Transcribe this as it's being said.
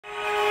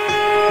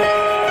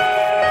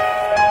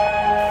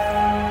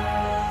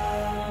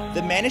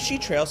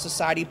Monashee Trail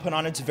Society put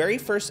on its very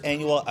first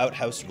annual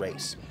outhouse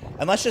race,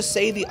 and let's just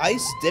say the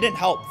ice didn't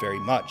help very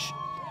much.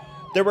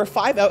 There were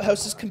 5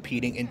 outhouses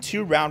competing in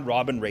 2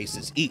 round-robin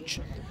races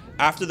each.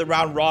 After the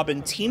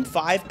round-robin, Team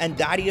 5 and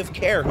Daddy of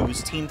Care, who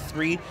was Team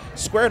 3,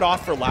 squared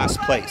off for last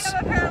place.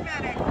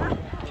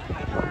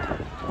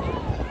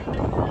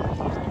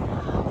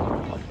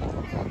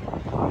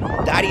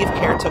 Daddy of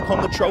Care took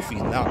home the trophy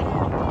in that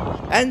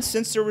one. And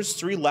since there was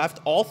 3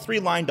 left, all 3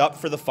 lined up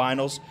for the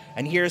finals,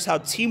 and here's how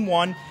Team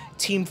 1,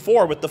 Team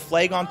 4 with the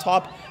flag on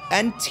top,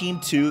 and Team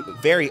 2,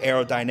 very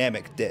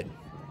aerodynamic, did.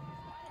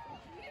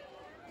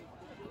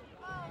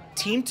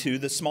 Team 2,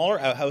 the smaller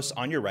outhouse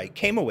on your right,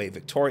 came away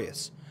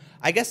victorious.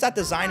 I guess that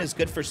design is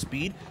good for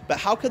speed, but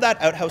how could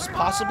that outhouse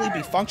possibly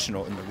be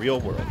functional in the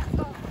real world?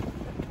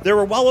 There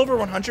were well over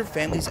 100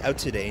 families out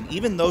today, and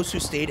even those who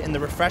stayed in the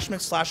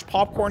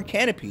refreshment/popcorn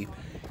canopy,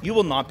 you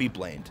will not be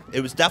blamed.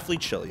 It was definitely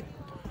chilly.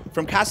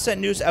 From Cassette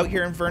News out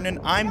here in Vernon,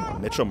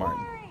 I'm Mitchell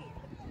Martin.